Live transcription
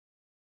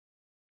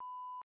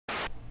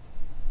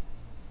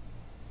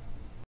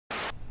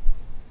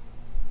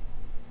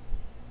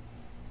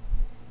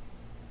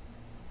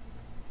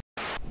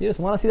You just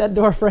want to see that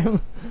door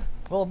frame?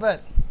 A little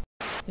bit.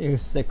 You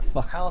sick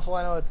fuck. How else will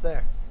I know it's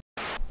there?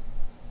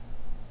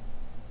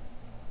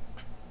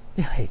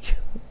 I hate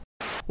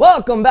you.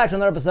 Welcome back to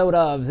another episode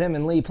of Zim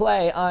and Lee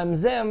Play. I'm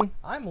Zim.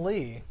 I'm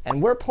Lee.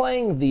 And we're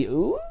playing the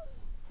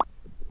Ooze?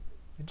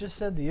 You just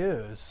said the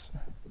Ooze.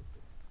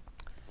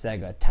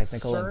 Sega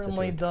Technical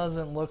Certainly Institute.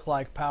 doesn't look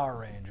like Power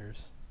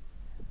Rangers.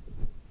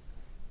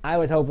 I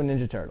was hoping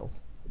Ninja Turtles.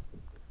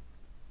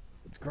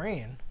 It's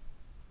green.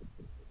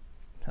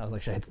 I was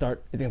like, should I hit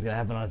start? You think it's gonna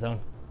happen on its own?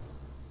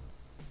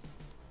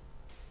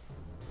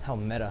 How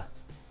meta.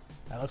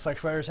 That looks like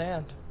Shredder's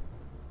hand.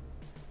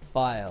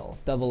 File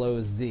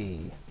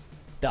 00Z.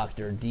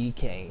 Dr. D.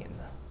 Kane.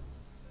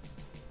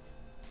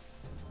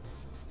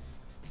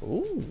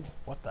 Ooh.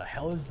 What the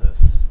hell is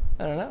this?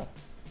 I don't know.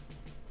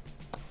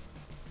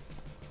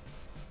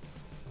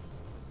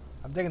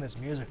 I'm digging this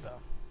music though.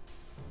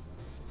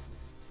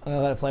 I'm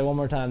gonna let it play one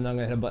more time, then I'm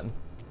gonna hit a button.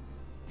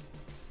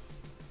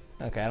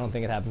 Okay, I don't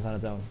think it happens on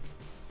its own.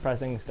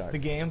 Pressing start. The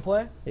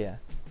gameplay? Yeah.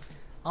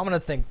 I'm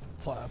gonna think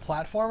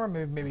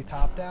platformer, maybe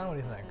top down. What do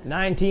you think?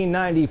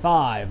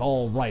 1995,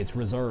 all rights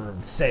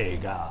reserved,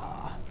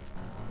 Sega.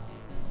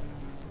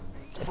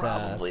 It's It's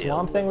probably a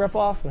Swamp Thing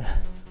ripoff.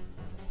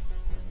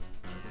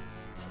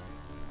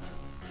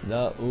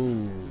 The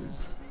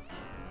Ooze.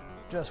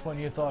 Just when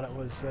you thought it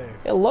was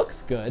safe. It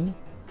looks good.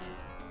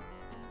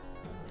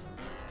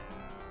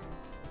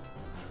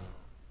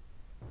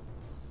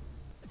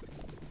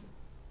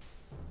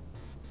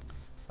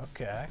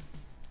 Okay.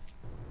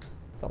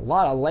 It's a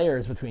lot of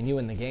layers between you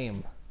and the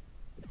game.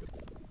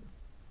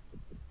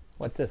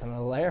 What's this,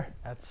 another layer?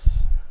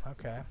 That's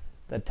okay.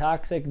 The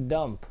Toxic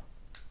Dump.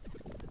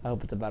 I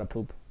hope it's about a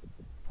poop.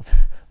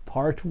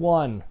 Part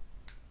 1.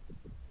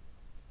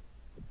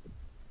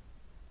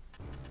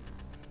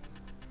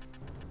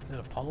 Is it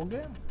a puzzle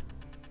game?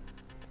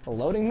 A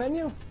loading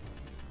menu?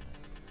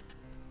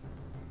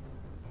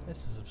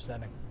 This is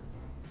upsetting.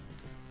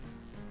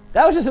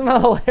 That was just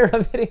another layer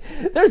of it.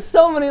 There's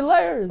so many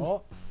layers.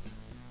 Oh.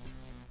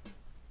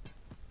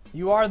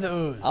 You are the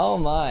Ooze. Oh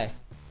my.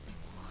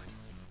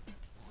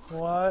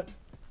 What?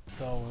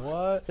 The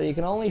what? So you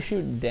can only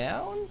shoot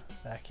down?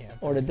 That can't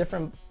be. Or to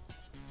different...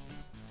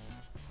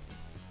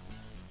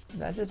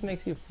 That just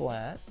makes you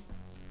flat.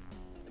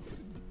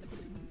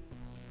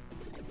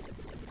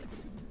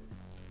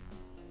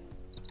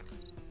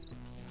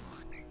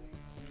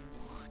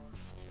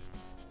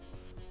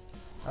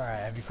 Alright,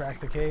 have you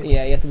cracked the case?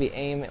 Yeah, you have to be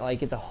aiming,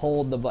 like you have to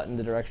hold the button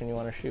the direction you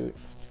want to shoot.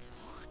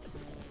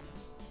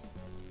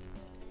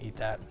 Eat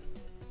that.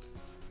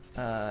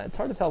 It's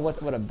hard to tell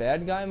what a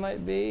bad guy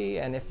might be,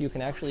 and if you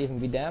can actually even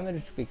be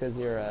damaged because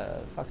you're a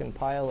fucking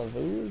pile of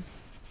ooze.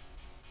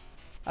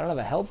 I don't have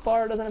a health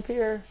bar, it doesn't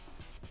appear.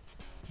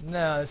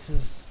 No, this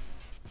is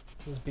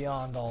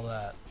beyond all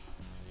that.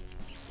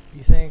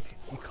 You think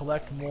you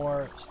collect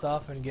more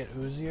stuff and get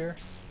oozier?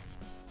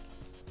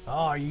 Oh,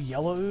 are you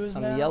yellow ooze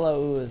now? I'm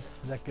yellow ooze.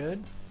 Is that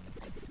good?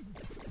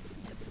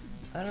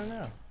 I don't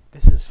know.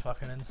 This is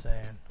fucking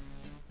insane.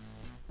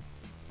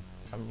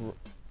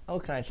 Oh,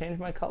 can I change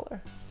my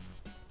color?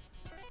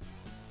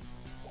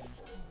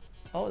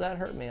 Oh, that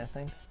hurt me, I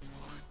think.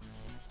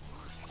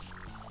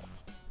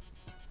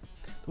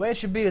 The way it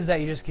should be is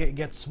that you just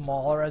get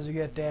smaller as you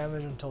get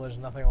damaged until there's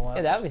nothing left.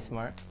 Yeah, that'd be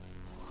smart.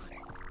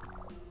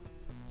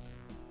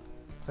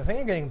 So I think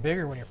you're getting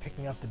bigger when you're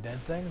picking up the dead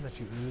things that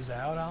you ooze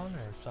out on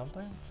or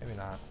something. Maybe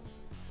not.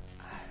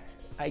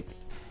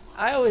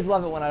 I always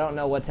love it when I don't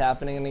know what's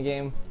happening in the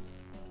game.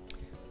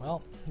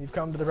 Well, you've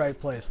come to the right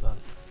place then.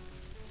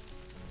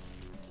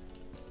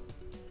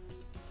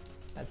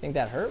 I think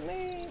that hurt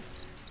me.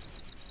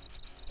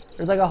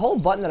 There's like a whole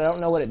button that I don't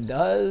know what it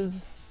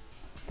does.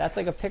 That's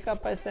like a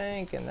pickup, I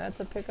think, and that's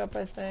a pickup,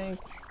 I think.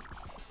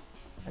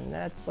 And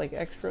that's like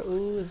extra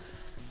ooze.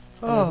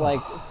 And there's like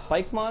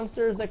spike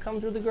monsters that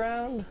come through the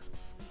ground.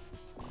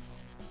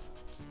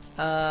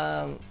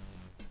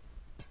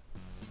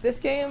 This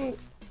game,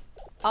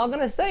 I'm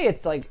gonna say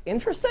it's like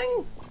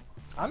interesting.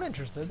 I'm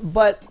interested.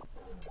 But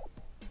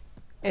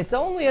it's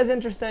only as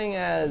interesting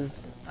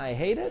as I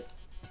hate it.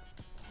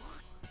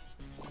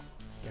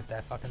 Get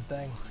that fucking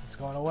thing. It's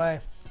going away.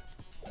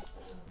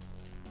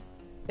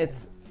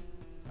 It's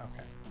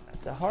okay.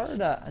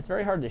 It's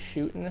very hard to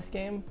shoot in this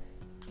game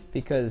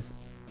because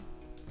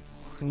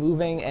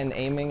moving and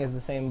aiming is the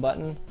same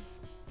button.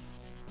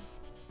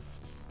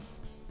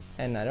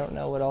 And I don't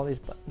know what all these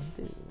buttons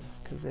do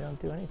because they don't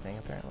do anything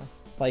apparently.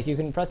 Like you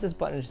can press this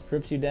button, it just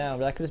strips you down,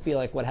 but that could just be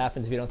like what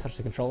happens if you don't touch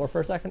the controller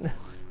for a second.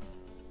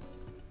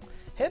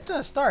 Hit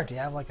start. Do you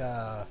have like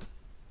a...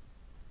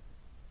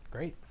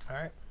 Great.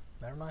 Alright.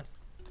 Never mind.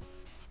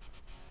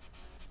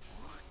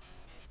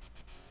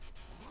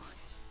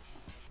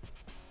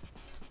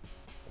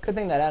 Good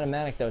thing that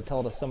animatic though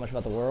told us so much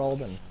about the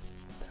world. And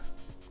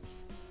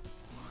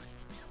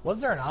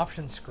was there an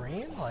option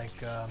screen?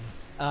 Like,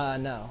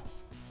 no.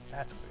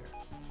 That's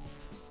weird.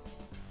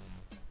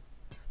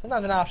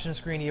 Sometimes an option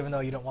screen, even though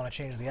you don't want to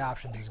change the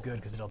options, is good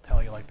because it'll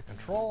tell you like the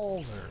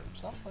controls or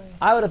something.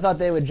 I would have thought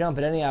they would jump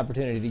at any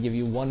opportunity to give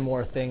you one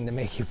more thing to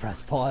make you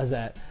press pause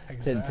at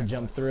to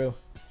jump through.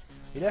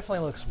 You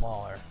definitely look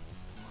smaller.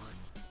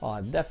 Well,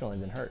 I've definitely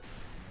been hurt.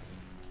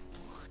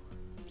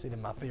 See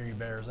that my theory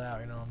bears out,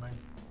 you know what I mean?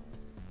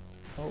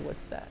 Oh,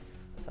 what's that?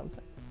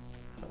 Something.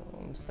 Oh,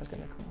 I'm stuck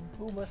in the corner.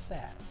 Ooh, what's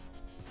that?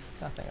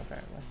 Nothing,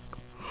 apparently.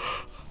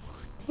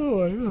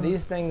 Oh my God.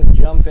 These things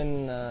jump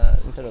in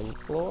into the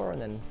floor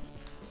and then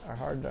are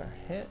hard to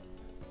hit.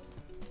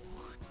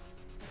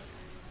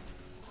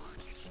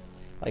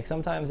 Like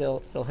sometimes it'll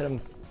hit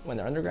them when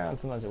they're underground,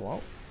 sometimes it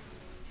won't.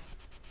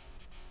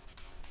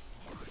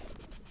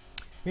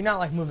 You're not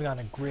like moving on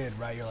a grid,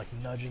 right? You're like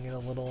nudging it a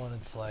little and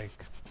it's like...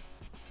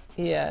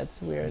 Yeah,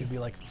 it's weird. You'd be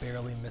like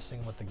barely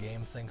missing what the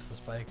game thinks the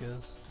spike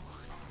is.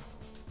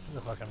 There's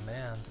a fucking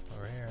man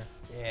over here.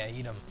 Yeah,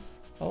 eat him.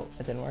 Oh,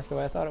 it didn't work the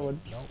way I thought it would.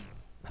 Nope.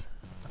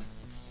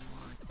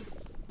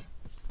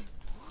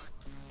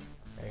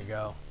 There you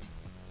go.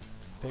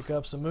 Pick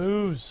up some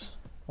ooze.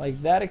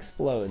 Like that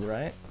explodes,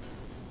 right?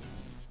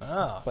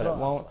 Oh, But it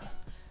won't.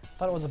 I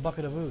thought it was a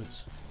bucket of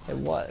ooze. It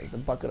was a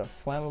bucket of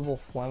flammable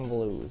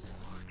ooze.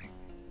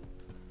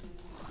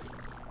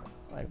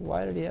 Like,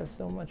 why did he have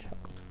so much help?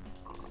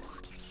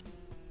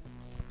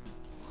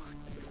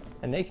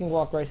 And they can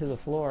walk right to the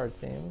floor, it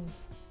seems.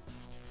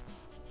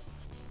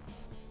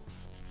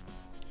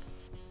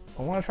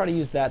 I want to try to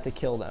use that to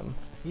kill them.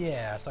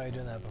 Yeah, I saw you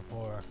doing that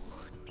before.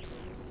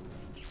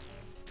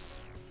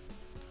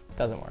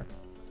 Doesn't work.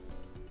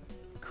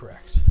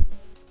 Correct.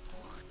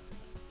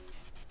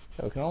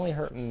 So it can only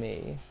hurt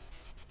me.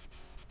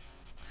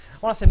 I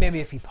want to say maybe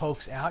if he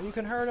pokes out, you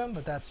can hurt him,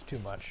 but that's too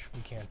much.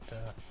 We can't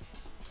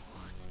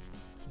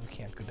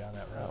go down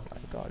that route. Oh my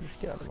god, just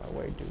get out of my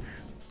way, douche.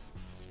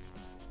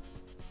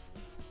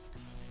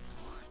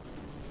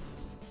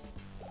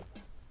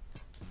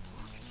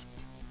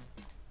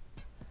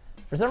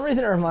 For some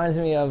reason it reminds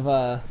me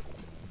of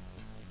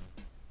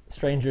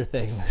Stranger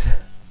Things.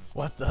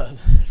 What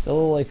does? The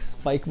little like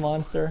spike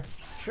monster.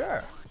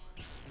 Sure.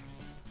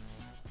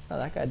 Oh,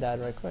 that guy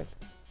died right quick.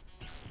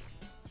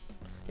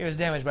 He was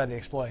damaged by the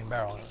exploding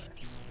barrel.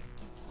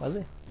 Was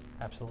he?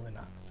 Absolutely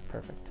not.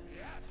 Perfect.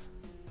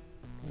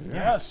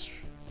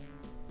 Yes!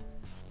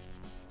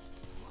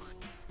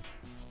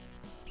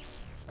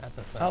 That's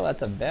a thing. Oh,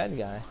 that's a bad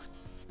guy.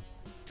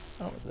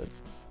 Oh, the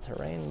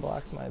terrain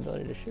blocks my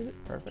ability to shoot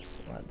it. Perfect.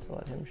 Let's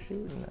let him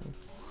shoot and then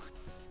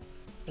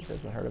it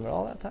doesn't hurt him at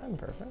all that time.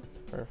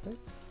 Perfect. Perfect.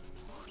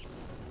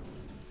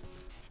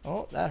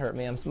 Oh, that hurt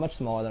me. I'm much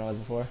smaller than I was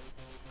before.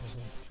 There's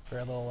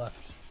very little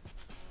left.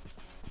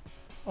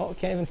 Oh,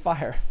 can't even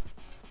fire.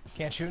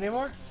 Can't shoot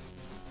anymore?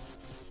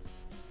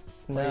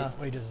 No.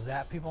 What, he just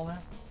zap people now?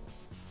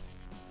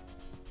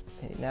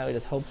 Now he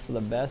just hopes for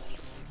the best.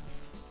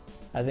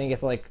 I think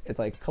it's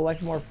like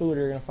collect more food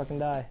or you're gonna fucking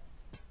die.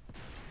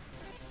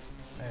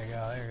 There you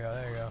go, there you go,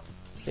 there you go.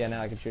 Yeah,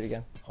 now I can shoot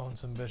again. Own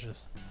some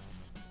bitches.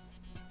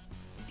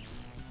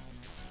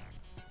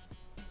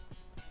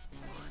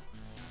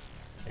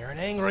 You're an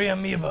angry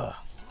amoeba.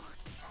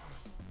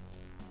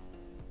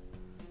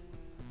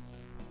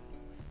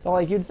 So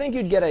like you'd think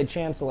you'd get a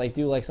chance to like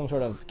do like some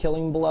sort of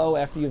killing blow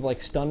after you've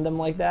like stunned him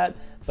like that,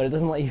 but it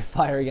doesn't let you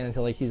fire again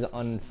until like he's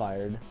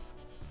unfired.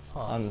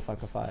 Huh.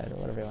 Unfuckified or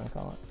whatever you want to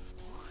call it.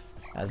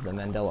 As the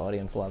Mandela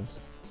audience loves.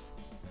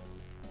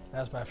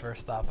 That's my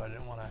first thought, but I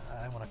didn't want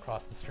to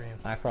cross the stream.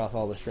 I cross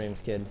all the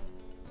streams, kid.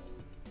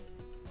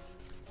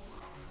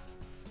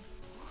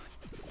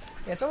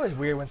 Yeah, it's always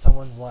weird when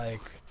someone's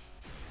like,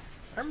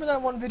 remember that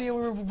one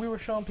video we were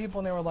showing people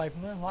and they were like,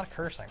 a lot of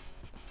cursing.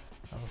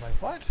 I was like,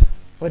 what?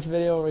 Which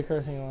video are we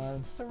cursing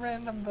on? Just a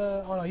random,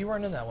 oh no, you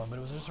weren't in that one, but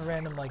it was just a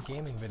random like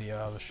gaming video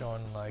I was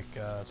showing like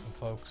some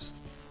folks.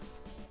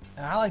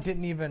 And I like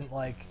didn't even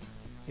like,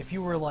 if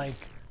you were like,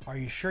 are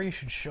you sure you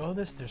should show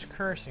this? There's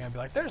cursing. I'd be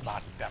like, there's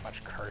not that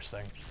much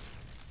cursing.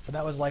 But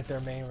that was like their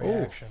main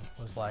reaction.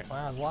 Was like,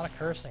 wow, there's a lot of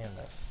cursing in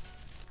this.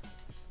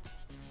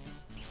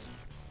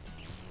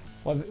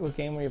 What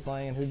game were you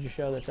playing and who'd you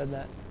show that said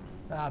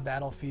that?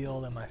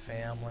 Battlefield and my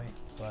family.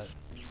 But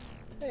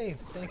they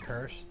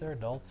curse. They're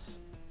adults.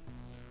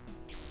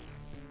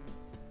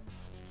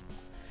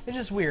 It's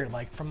just weird.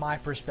 Like from my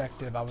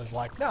perspective, I was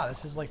like, no,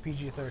 this is like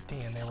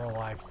PG-13. And they were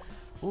like,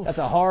 oof, that's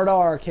a hard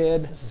R,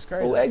 kid. This is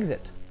crazy. Oh,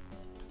 exit.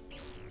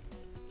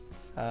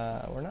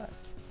 We're not.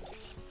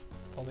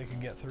 Only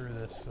could get through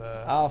this.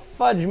 Oh,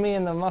 fudge me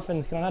in the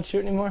muffins. Can I not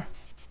shoot anymore?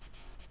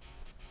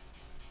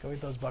 Go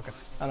eat those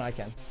buckets. Oh, no, I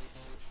can.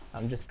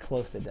 I'm just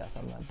close to death.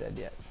 I'm not dead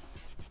yet.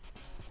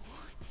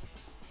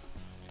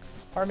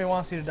 Part of me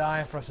wants you to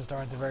die for us to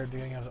start at the very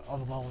beginning of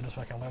the level just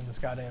so I can learn this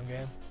goddamn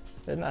game.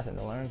 There's nothing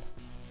to learn.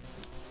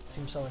 It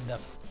seems so in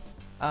depth.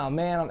 Oh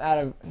man, I'm out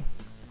of.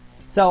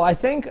 So I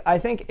think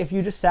if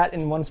you just sat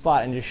in one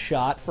spot and just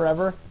shot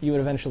forever, you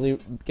would eventually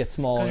get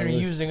smaller. Because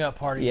you're using up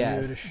part of you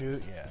Yes. to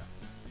shoot. Yeah.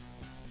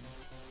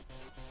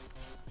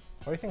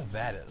 What do you think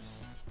that is?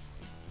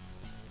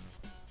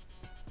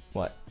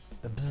 What?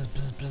 The bzz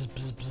bzz bzz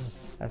bzz bzz.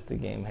 That's the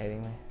game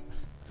hating me.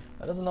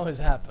 That doesn't always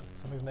happen.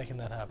 Something's making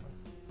that happen.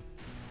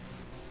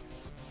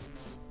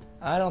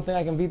 I don't think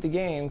I can beat the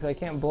game because I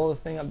can't blow the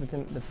thing up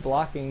that's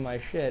blocking my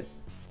shit.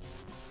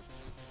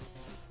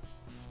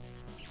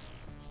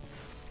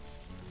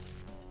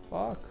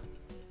 Fuck.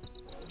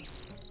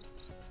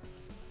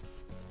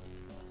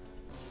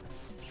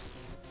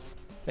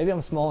 Maybe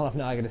I'm small enough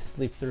now I can just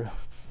sleep through.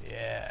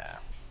 Yeah.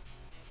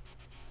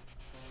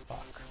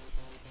 Fuck.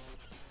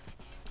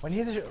 When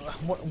you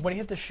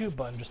hit the shoot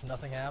button, just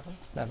nothing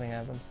happens? Nothing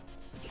happens.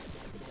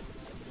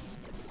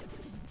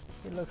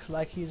 He looks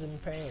like he's in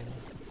pain.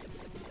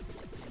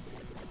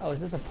 Oh,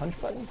 is this a punch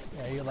button?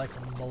 Yeah, you like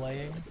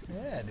meleeing?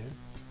 Yeah, dude.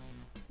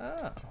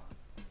 Oh.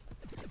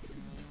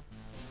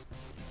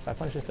 If I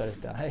punch this, I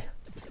just die.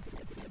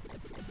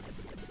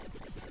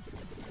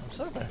 I'm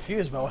so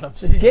confused by what I'm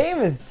This seeing. game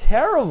is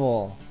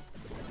terrible.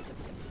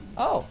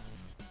 Oh,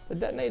 it's a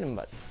detonating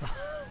button.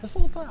 This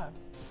whole time.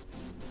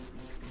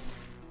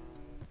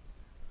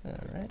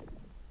 Alright.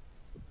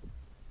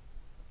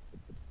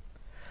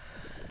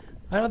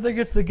 I don't think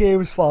it's the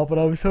game's fault, but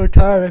I'm so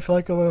tired I feel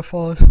like I'm gonna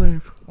fall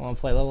asleep. Want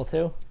to play level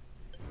 2?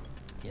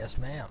 Yes,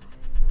 ma'am.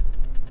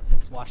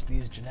 Let's watch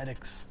these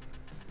genetics.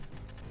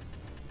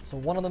 So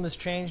one of them has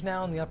changed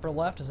now in the upper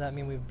left. Does that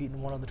mean we've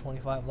beaten one of the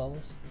 25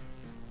 levels?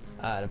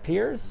 It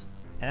appears,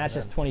 and that's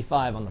just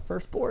 25 on the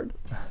first board.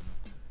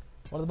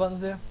 What do the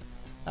buttons do?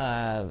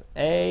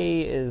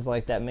 A is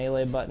like that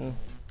melee button,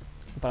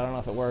 but I don't know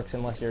if it works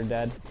unless you're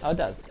dead. Oh, it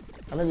does.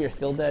 Or maybe you're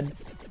still dead.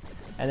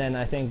 And then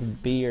I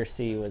think B or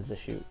C was the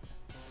shoot.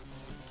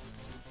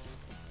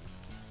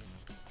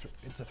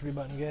 It's a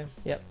 3-button game?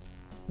 Yep.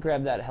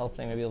 Grab that health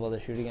thing, maybe you'll be able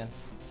to shoot again.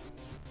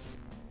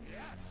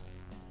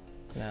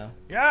 No.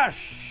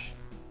 Yes!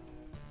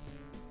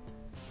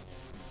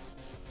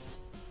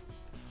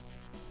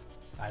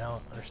 I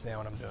don't understand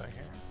what I'm doing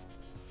here.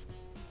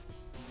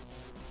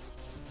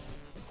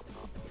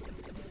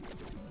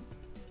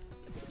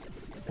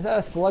 Is that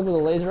a slug with a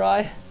laser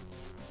eye?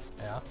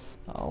 Yeah.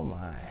 Oh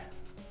my.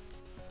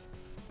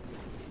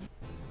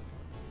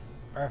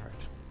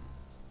 Perfect.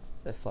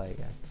 Let's play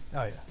again.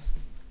 Oh, yeah.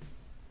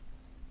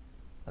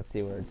 Let's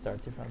see where it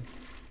starts you from.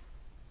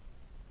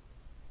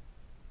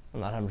 I'm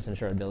not 100%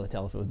 sure I'd be able to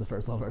tell if it was the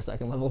first level or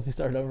second level if you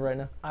started over right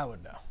now. I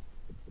would know.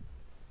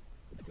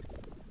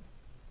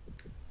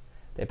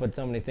 They put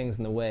so many things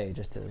in the way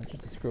just to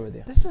screw with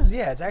you. This is,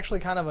 yeah, it's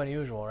actually kind of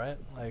unusual, right?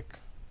 Like,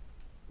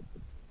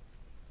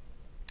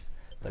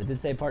 But it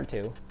did say part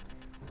 2.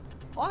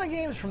 a lot of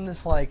games from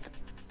this, like,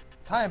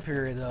 time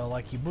period, though,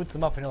 like, you boot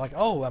them up and you're like,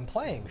 oh, I'm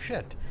playing,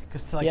 shit.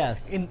 Because, like,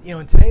 Yes. in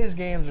today's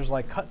games, there's,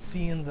 like,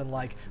 cutscenes and,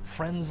 like,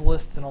 friends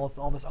lists and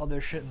all this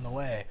other shit in the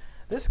way.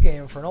 This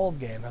game, for an old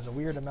game, has a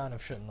weird amount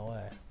of shit in the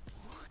way.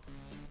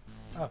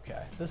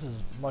 Okay, this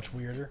is much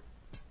weirder.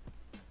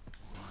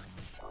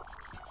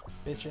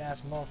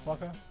 Bitch-ass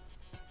motherfucker.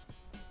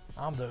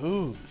 I'm the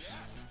Ooze.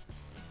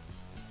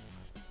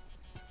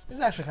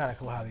 It's actually kind of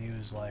cool how the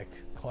Ooze, like,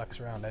 collects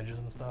around edges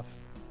and stuff.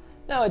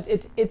 No,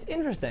 it's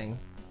interesting.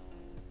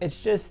 It's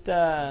just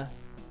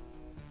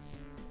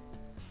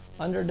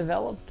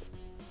underdeveloped.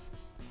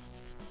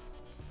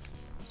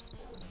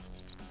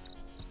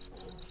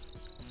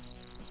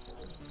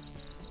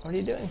 What are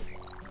you doing?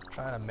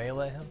 Trying to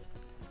melee him.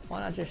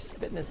 Why not just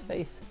spit in his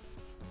face?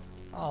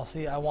 Oh,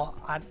 see, I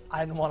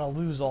didn't want to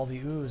lose all the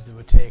ooze it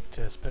would take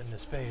to spit in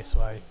his face, so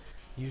I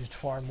used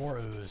far more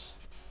ooze.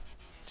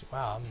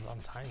 Wow,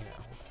 I'm tiny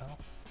now. What the hell?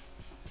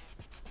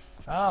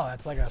 Oh,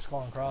 that's like a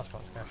skull and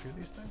crossbones. Can I shoot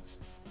these things?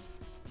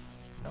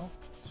 Nope.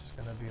 It's just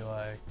gonna be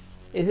like...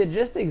 Is it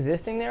just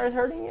existing there is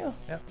hurting you?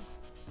 Yep.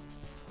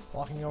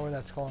 Walking over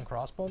that skull and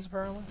crossbones,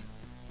 apparently?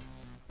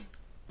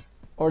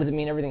 Or does it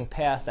mean everything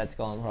past that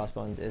skull and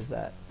crossbones is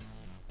that?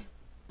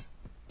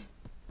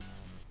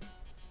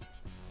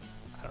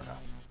 I don't know.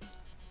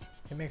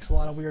 It makes a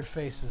lot of weird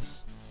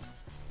faces.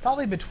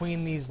 Probably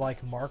between these,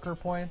 like, marker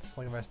points.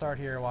 Like, if I start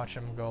here, watch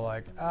him go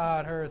like,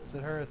 ah, it hurts,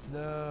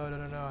 no,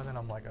 and then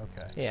I'm like,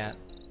 okay. Yeah.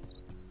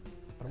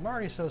 But I'm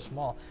already so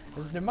small.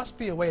 There must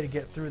be a way to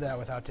get through that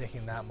without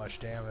taking that much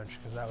damage,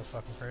 because that was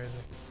fucking crazy.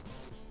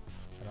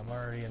 And I'm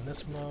already in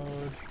this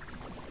mode.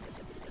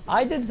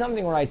 I did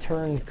something where I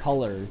turned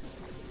colors.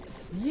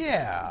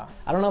 Yeah.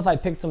 I don't know if I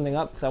picked something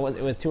up because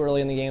it was too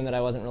early in the game that I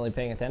wasn't really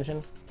paying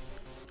attention.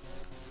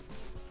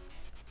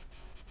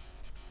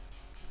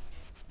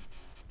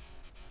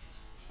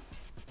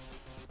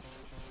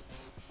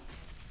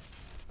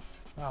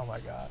 Oh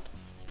my god.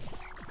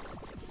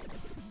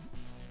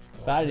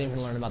 But I didn't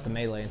even learn about the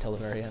melee until the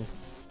very end.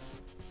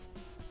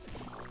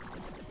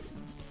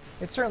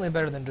 It's certainly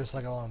better than just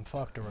like, oh, I'm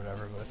fucked or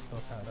whatever, but it's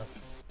still kind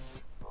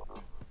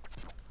of...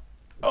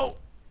 Oh!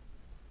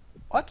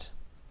 What?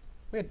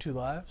 We had 2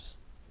 lives.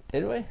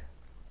 Did we?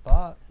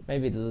 Thought.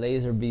 Maybe the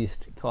laser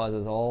beast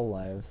causes all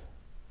lives.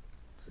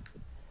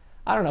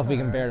 I don't know if we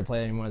can bear to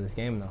play any more of this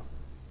game though.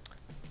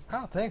 I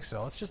don't think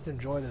so. Let's just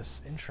enjoy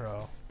this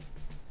intro.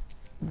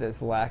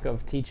 This lack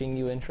of teaching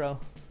you intro.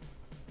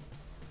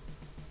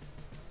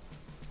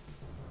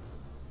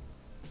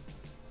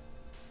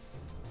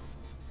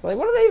 So like,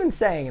 what are they even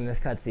saying in this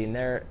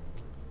cutscene?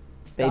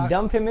 They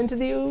dump him into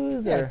the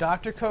ooze? Yeah, Or?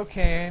 Dr.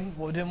 Cocaine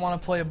didn't want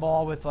to play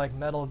ball with like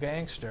Metal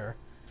Gangster.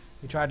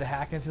 He tried to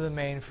hack into the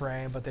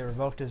mainframe, but they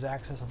revoked his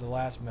access at the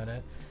last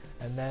minute,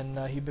 and then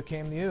he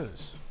became the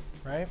Ooze,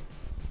 right?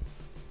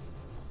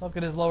 Look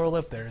at his lower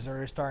lip there. He's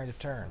already starting to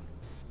turn.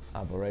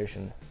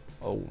 Operation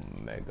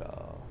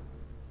Omega.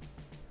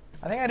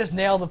 I think I just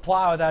nailed the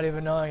plot without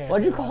even knowing it.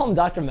 What'd you call him,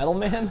 Dr. Metal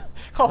Man?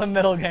 Call him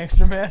Metal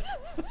Gangster Man.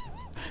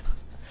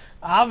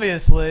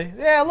 Obviously.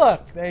 Yeah,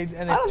 look. I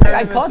don't think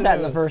I caught that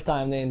in the first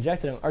time they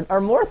injected him. Are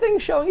more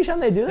things showing each time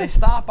they do They this?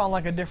 stop on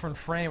like a different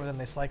frame and then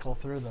they cycle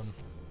through them.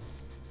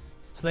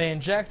 So they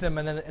inject him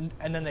and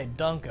then they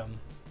dunk him.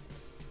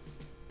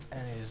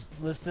 And he's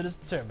listed as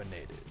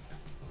terminated.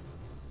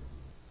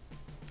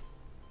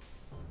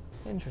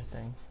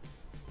 Interesting.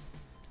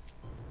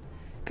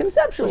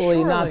 Conceptually, So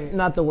surely-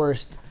 not the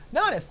worst.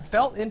 No, and it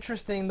felt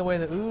interesting the way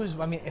the Ooze,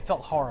 I mean, it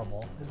felt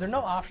horrible. Is there no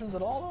options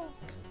at all though?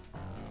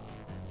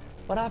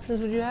 What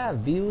options would you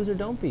have? Be ooze or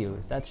don't be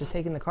ooze? That's just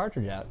taking the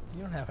cartridge out.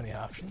 You don't have any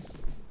options.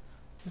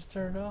 Just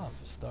turn it off.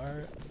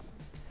 Start.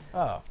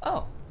 Oh.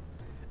 Oh.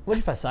 Would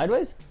you press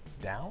sideways?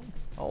 Down?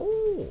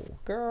 Oh,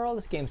 girl,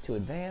 this game's too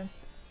advanced.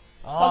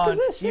 Oh, Fuck is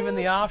this even shit?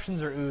 the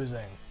options are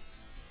oozing.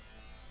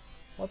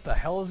 What the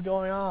hell is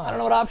going on? I don't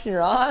know what option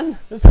you're on.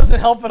 This doesn't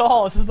help at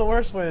all. This is the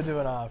worst way to do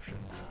an option.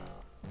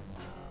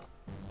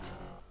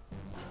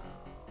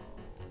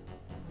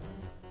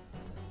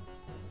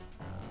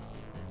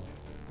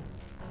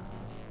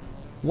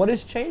 What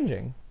is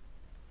changing?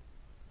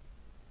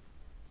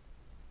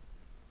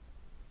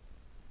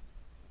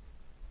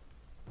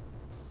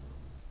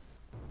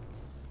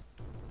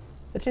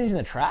 Is that changing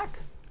the track?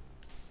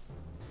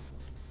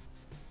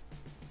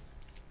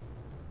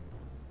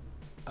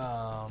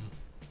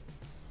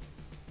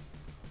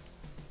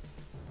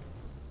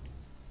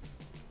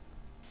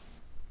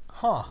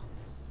 Huh.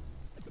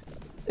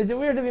 Is it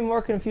weird to be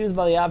more confused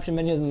by the option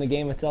menus than the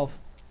game itself?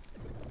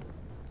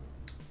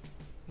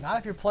 Not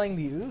if you're playing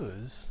the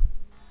Ooze.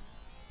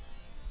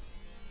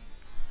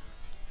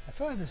 I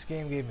feel like this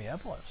game gave me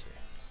epilepsy.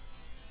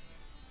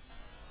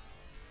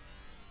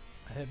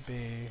 I hit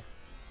B.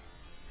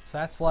 So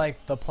that's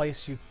like the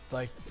place you,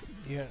 like,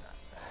 you...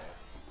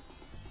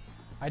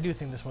 I do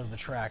think this was the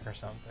track or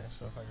something,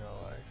 so if I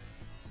go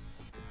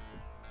like...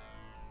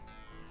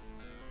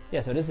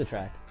 Yeah, so it is the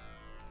track.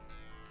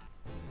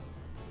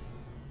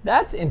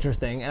 That's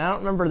interesting, and I don't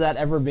remember that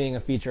ever being a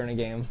feature in a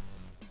game.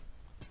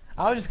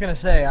 I was just gonna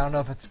say, I don't know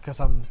if it's because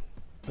I'm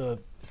the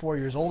 4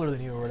 years older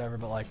than you or whatever,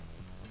 but like,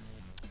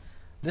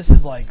 this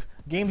is like,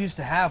 games used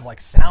to have like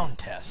sound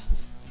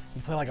tests.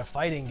 You play like a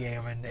fighting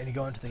game and you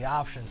go into the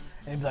options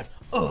and you'd be like,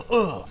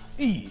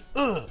 E.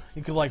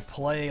 You could like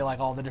play like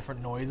all the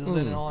different noises in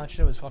it and all that shit.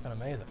 It was fucking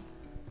amazing.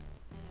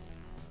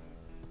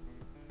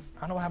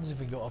 I don't know what happens if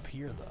we go up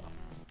here though.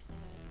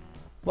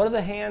 What are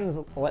the hands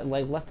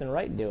like left and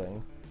right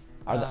doing?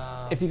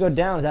 Are if you go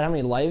down, is that how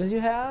many lives you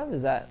have?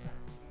 Is that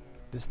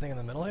this thing in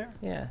the middle here?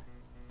 Yeah.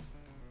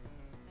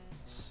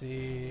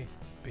 C,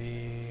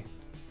 B.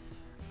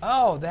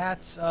 Oh,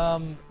 that's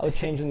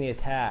changing the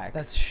attack.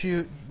 That's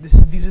shoot.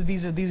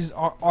 These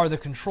are the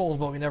controls,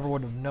 but we never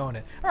would have known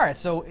it. All right,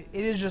 so it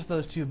is just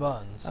those two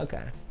buttons.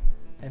 Okay.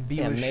 And B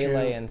Yeah, was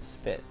melee shoot, and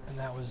spit. and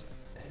that was,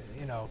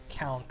 you know,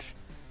 count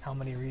how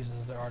many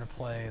reasons there are to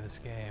play this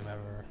game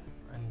ever,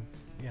 and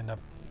you end up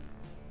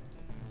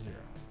 0.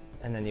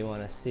 And then you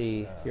want to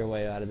see your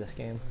way out of this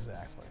game.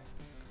 Exactly.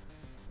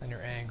 And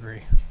you're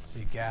angry, so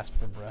you gasp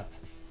for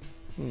breath.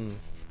 Hmm.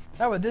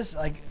 No, but this,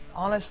 like,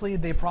 honestly,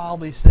 they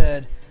probably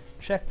said,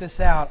 check this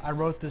out, I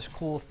wrote this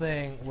cool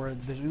thing where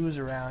there's ooze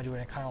around you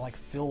and it kind of like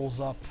fills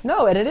up.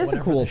 No, and it is a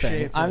whatever cool the thing.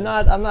 shape I'm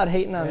is. not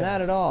hating on Yeah.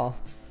 that at all.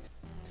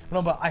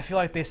 No, but I feel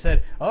like they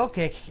said,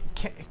 okay,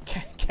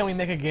 can we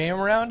make a game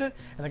around it?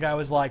 And the guy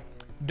was like,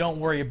 don't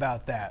worry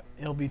about that.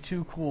 It'll be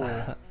too cool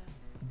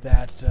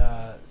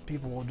that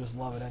people will just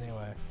love it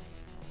anyway.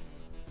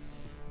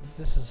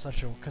 This is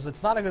such a, because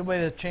it's not a good way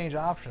to change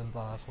options,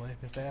 honestly.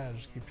 Because they gotta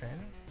just keep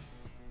changing.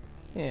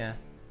 Yeah.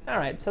 All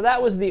right. So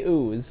that was the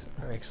Ooze.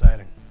 Very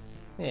exciting.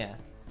 Yeah.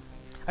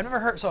 I've never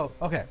heard. So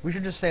okay, we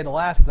should just say the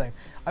last thing.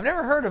 I've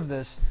never heard of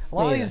this. A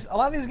lot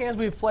of these games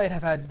we've played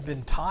have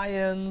been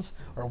tie-ins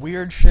or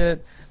weird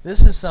shit.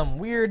 This is some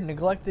weird,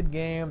 neglected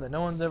game that no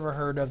one's ever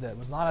heard of. That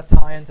was not a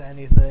tie-in to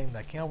anything.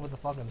 That came up with the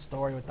fucking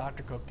story with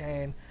Dr.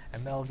 Cocaine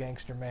and Metal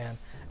Gangster Man.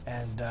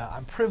 And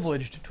I'm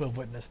privileged to have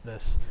witnessed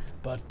this.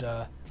 But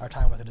our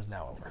time with it is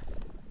now over.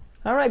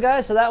 All right,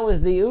 guys. So that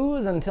was the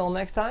Ooze. Until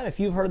next time, if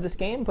you've heard this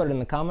game, put it in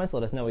the comments.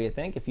 Let us know what you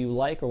think. If you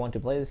like or want to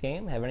play this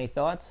game, have any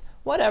thoughts,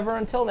 whatever.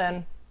 Until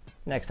then,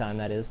 next time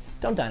that is,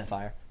 don't die in a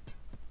fire.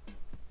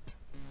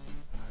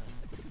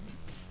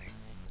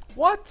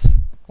 What?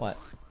 What?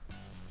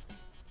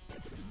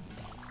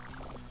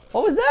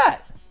 What was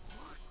that?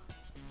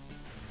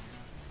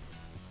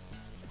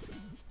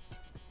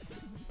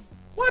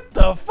 What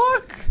the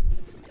fuck?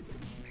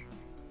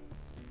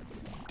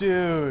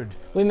 Dude.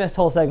 We missed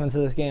whole segments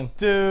of this game.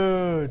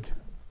 Dude.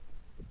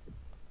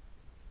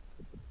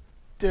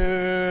 Dude.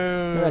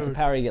 Maybe that's a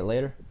power you get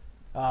later.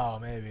 Oh,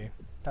 maybe.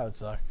 That would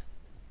suck.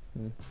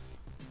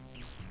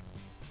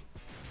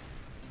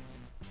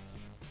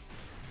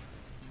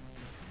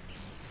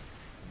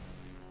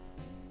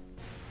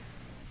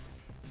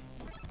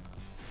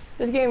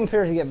 This game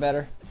appears to get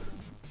better.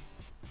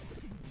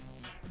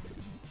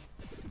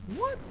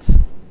 What?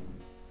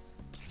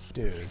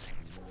 Dude.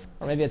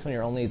 Or maybe it's when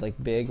you're only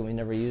like big and we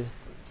never used.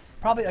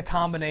 Probably a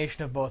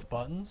combination of both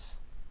buttons.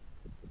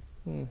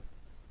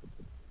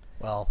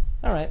 Well.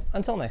 Alright,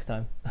 until next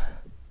time.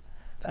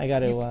 I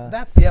gotta,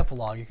 that's the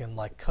epilogue. You can,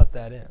 like, cut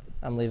that in.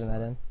 I'm leaving that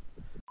in.